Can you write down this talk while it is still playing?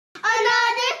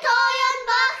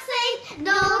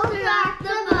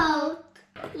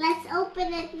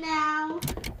open it now.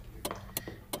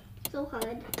 So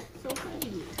hard. So hard.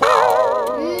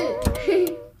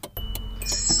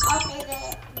 Open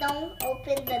it. Don't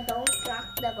open the don't rock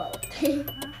the boat.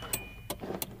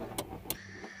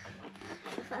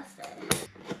 Faster.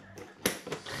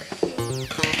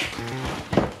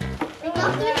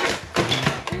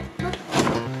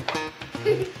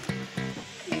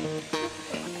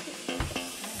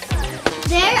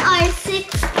 There are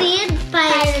 16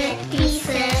 pirate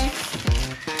pieces.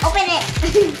 Open it.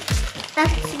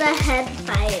 That's the head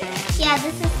pirate. Yeah,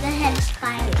 this is the head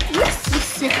pirate. Where's the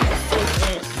secret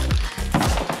scissors?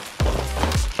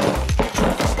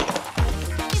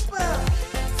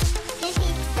 This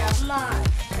is the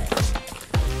monster.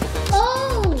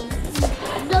 Oh!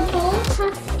 The boat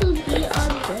has to be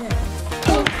on this.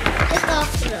 Oh, it's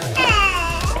off road.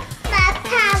 That's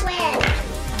how it.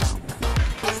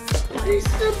 There's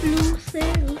the blue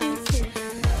thing.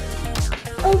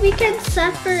 Oh, we can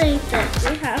separate it.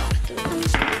 We have to.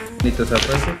 Need to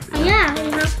separate it? Yeah, we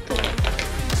have to.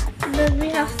 Then we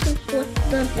have to put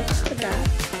the book down.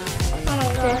 Oh,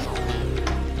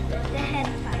 the head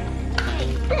pirate.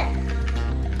 Like this.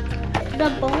 The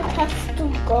boat has to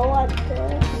go on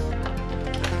this.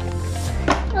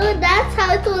 Oh, that's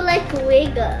how to like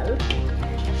wiggle.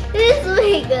 It's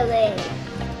wiggling.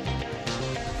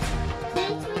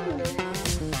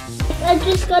 I'm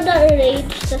just gonna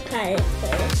arrange the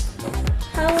characters.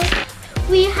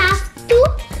 We have to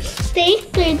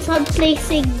take turns on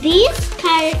placing these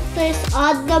characters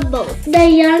on the boat. The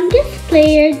youngest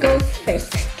player goes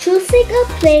first, choosing a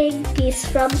playing piece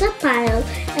from the pile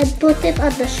and put it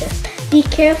on the ship. Be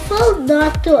careful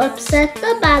not to upset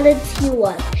the balance you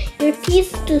want. Your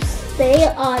piece to stay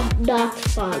on, not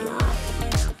fall off.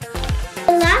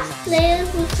 The last player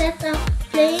who set up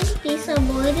playing piece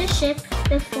aboard the ship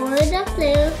before the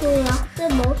player who rocked the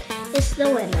boat is the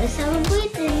winner.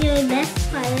 Celebrate in your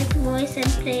best pirate voice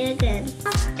and play again.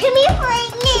 Can we play?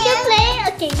 Can you play?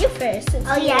 Okay, you first.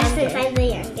 Oh yeah, since I'm the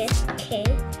youngest. Okay.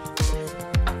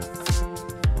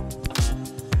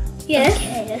 Yes.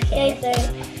 Okay.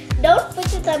 Don't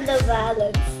put it on the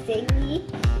balance thingy.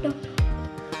 No.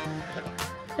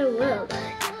 I will.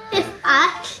 If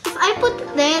I put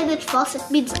it there and it falls, it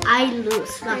means I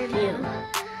lose, not you.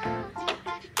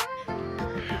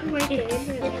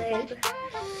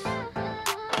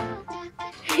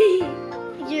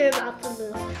 You're about to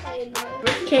lose.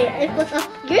 Okay, I put up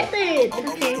your turn.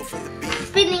 Okay.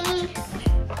 Spinning.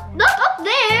 Not up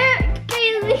there.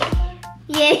 Crazy.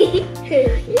 Yay.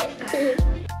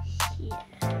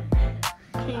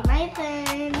 Okay, my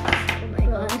turn. Oh my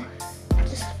god.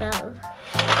 Just fell.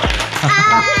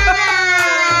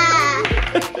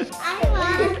 I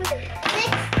want.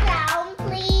 Next down,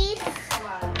 please.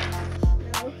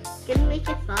 No, gonna make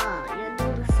it fall. You're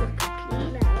doing so quickly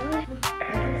now.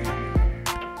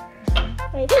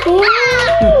 Wait.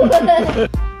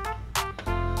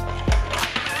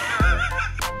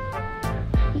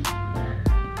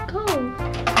 Go.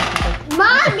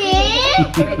 Mommy!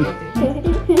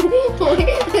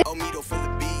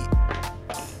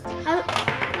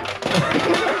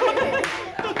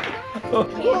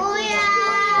 Oh yeah!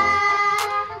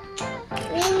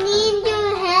 We need your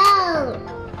help!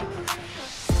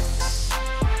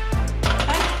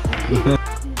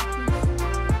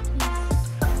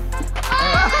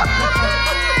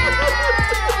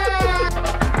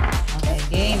 Okay,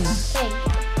 game.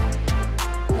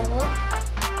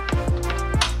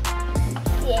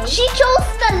 She chose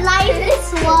the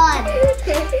lightest one!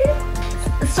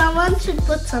 Someone should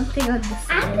put something on this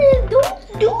side.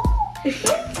 Don't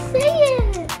say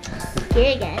it!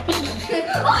 Here again.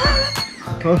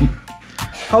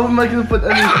 How am I gonna put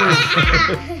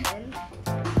anything?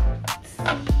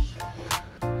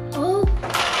 Oh.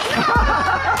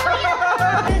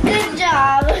 Good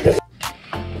job.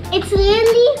 It's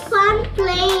really fun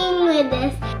playing with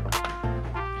this.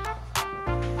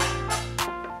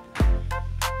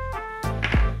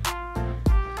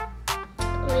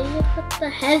 Where you put the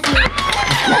heavy?